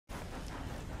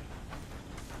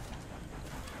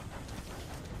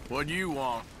What do you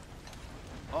want?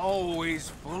 Always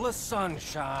full of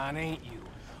sunshine, ain't you?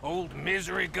 Old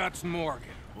Misery Guts Morgan.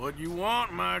 What do you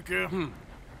want, Micah?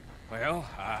 Well,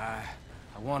 I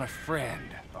want a friend,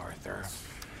 Arthur.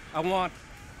 I want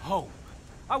hope.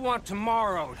 I want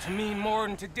tomorrow to mean more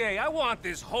than today. I want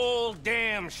this whole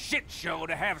damn shit show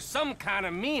to have some kind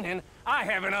of meaning I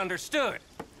haven't understood.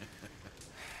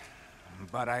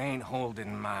 But I ain't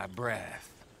holding my breath.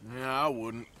 Yeah, I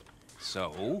wouldn't.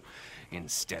 So,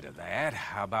 instead of that,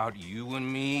 how about you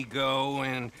and me go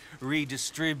and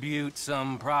redistribute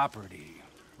some property?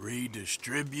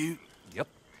 Redistribute? Yep.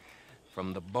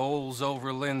 From the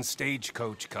Bowles-Overland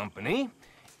Stagecoach Company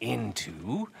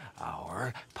into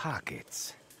our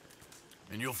pockets.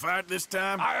 And you'll fight this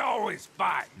time? I always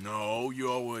fight! No,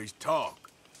 you always talk.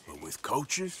 But with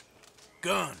coaches,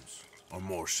 guns are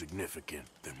more significant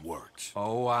than words.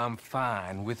 Oh, I'm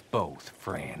fine with both,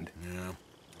 friend. Yeah.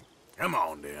 Come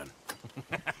on, then.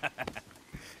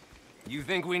 You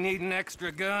think we need an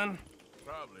extra gun?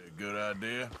 Probably a good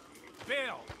idea.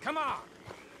 Bill, come on!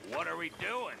 What are we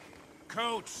doing?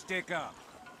 Coach, stick up.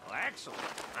 Well, excellent.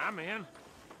 I'm in.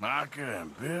 Micah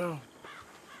and Bill?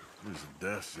 This is a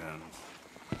death sentence.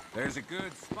 There's a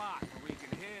good spot where we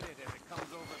can hit it as it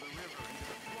comes over the river into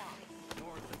the swamp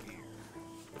north of here.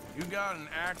 You got an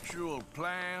actual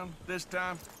plan this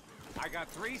time? I got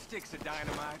 3 sticks of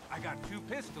dynamite, I got 2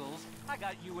 pistols, I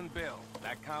got you and Bill.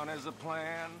 That count as a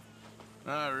plan?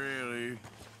 Not really.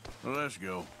 Well, let's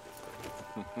go.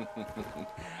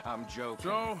 I'm joking.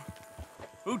 So,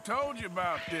 who told you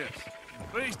about this?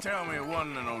 Please tell me it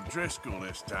wasn't an O'Driscoll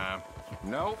this time.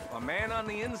 Nope, a man on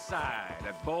the inside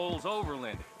at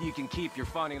Bowles-Overland. You can keep your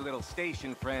funny little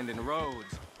station friend in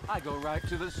Rhodes. I go right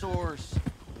to the source.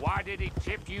 Why did he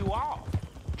tip you off?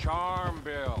 Charm,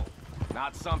 Bill.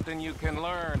 Not something you can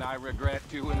learn, I regret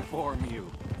to inform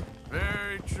you.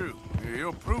 Very true.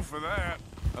 You're proof of that.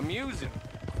 Amusing.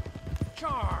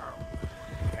 Charm.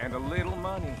 And a little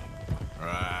money.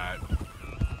 Right.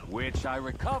 Which I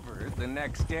recovered the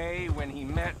next day when he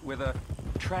met with a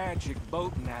tragic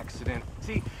boating accident.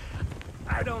 See,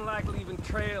 I don't like leaving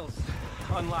trails,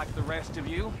 unlike the rest of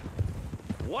you.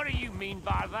 What do you mean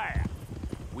by that?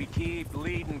 We keep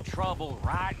leading trouble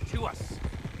right to us.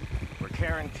 We're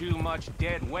carrying too much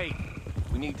dead weight.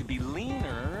 We need to be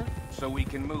leaner so we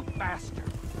can move faster,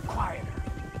 quieter.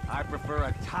 I prefer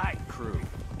a tight crew.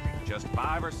 Just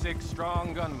 5 or 6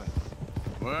 strong gunmen.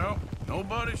 Well,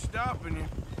 nobody's stopping you.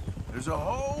 There's a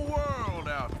whole world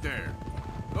out there.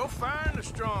 Go find the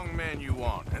strong men you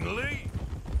want and leave.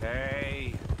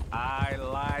 Hey, I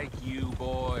like you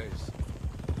boys.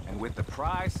 And with the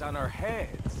price on our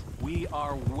heads, we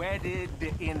are wedded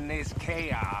in this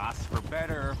chaos, for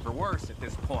better or for worse at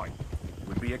this point. It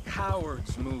would be a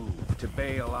coward's move to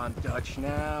bail on Dutch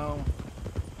now.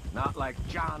 Not like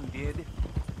John did.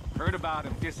 Heard about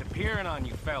him disappearing on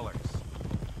you fellers.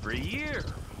 For a year,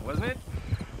 wasn't it?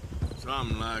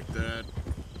 Something like that.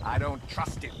 I don't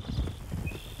trust him.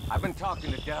 I've been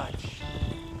talking to Dutch.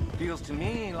 Feels to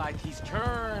me like he's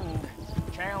turned,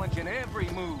 challenging every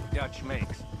move Dutch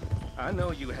makes. I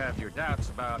know you have your doubts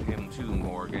about him too,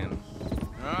 Morgan.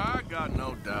 I got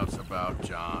no doubts about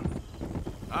John.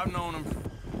 I've known him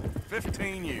for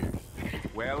 15 years.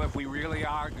 Well, if we really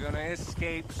are gonna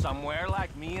escape somewhere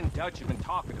like me and Dutch have been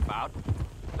talking about,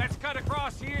 let's cut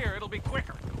across here, it'll be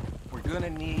quicker. We're gonna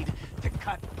need to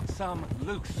cut some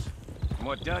loose. From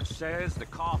what Dutch says, the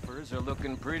coffers are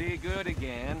looking pretty good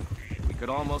again. We could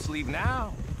almost leave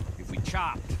now if we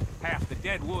chopped half the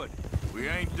dead wood. We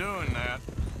ain't doing that.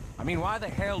 I mean, why the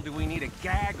hell do we need a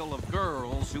gaggle of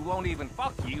girls who won't even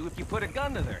fuck you if you put a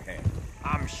gun to their head?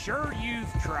 I'm sure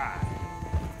you've tried.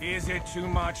 Is it too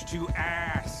much to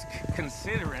ask,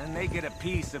 considering they get a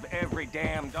piece of every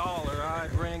damn dollar I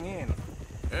bring in?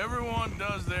 Everyone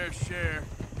does their share.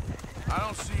 I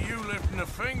don't see you lifting a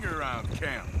finger around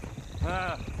camp.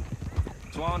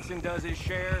 Swanson does his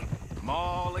share.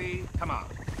 Molly, come on.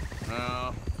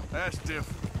 No, that's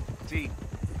different. See,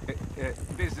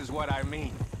 this is what I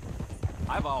mean.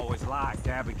 I've always liked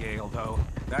Abigail, though.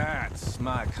 That's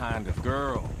my kind of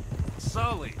girl.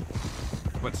 Sully,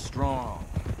 but strong.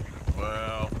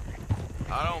 Well,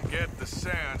 I don't get the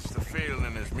sense the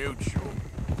feeling is mutual.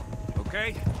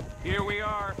 Okay, here we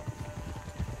are.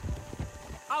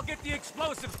 I'll get the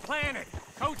explosives planted.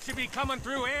 Coach should be coming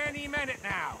through any minute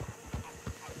now.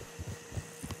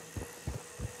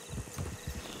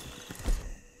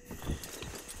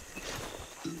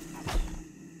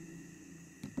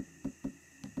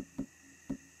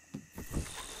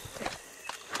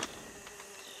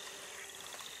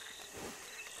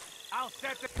 I'll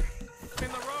set the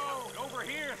in the road over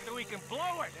here so we can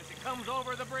blow it as it comes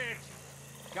over the bridge.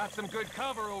 Got some good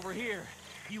cover over here.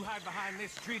 You hide behind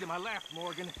this tree to my left,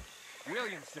 Morgan.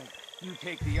 Williamson, you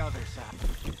take the other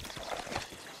side.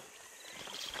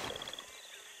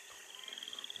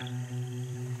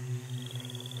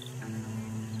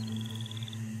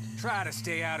 Try to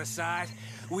stay out of sight.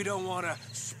 We don't want to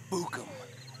spook them.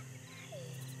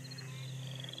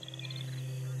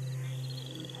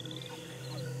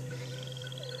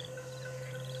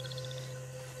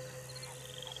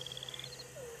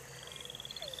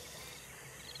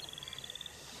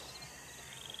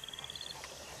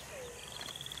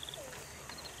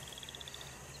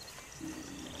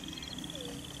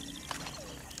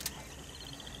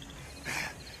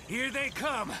 Here they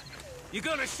come. You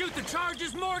gonna shoot the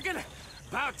charges, Morgan?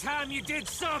 About time you did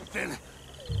something.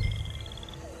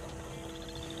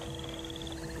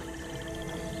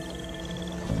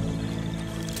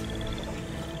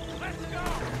 Let's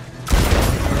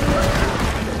go!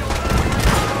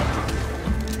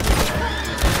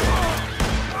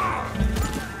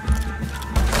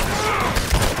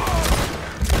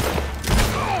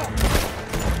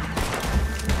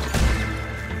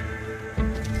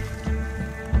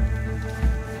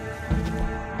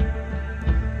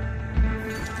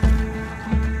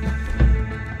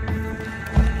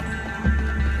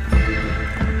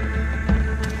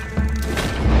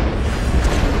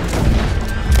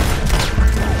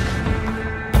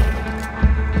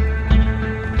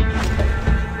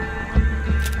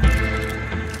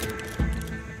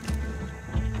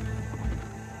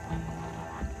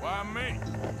 Why me?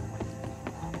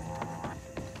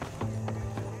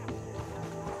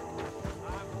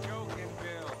 I'm joking,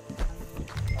 Bill.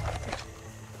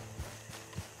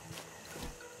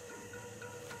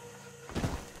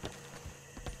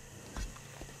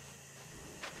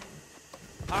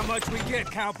 How much we get,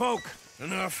 cowpoke?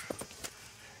 Enough.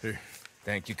 Here,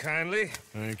 Thank you kindly.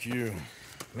 thank you.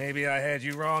 Maybe I had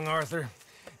you wrong, Arthur.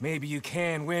 Maybe you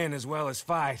can win as well as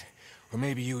fight. Or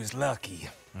maybe you was lucky.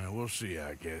 We'll see,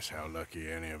 I guess, how lucky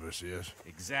any of us is.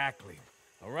 Exactly.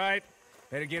 All right,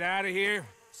 better get out of here.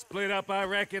 Split up, I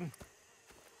reckon.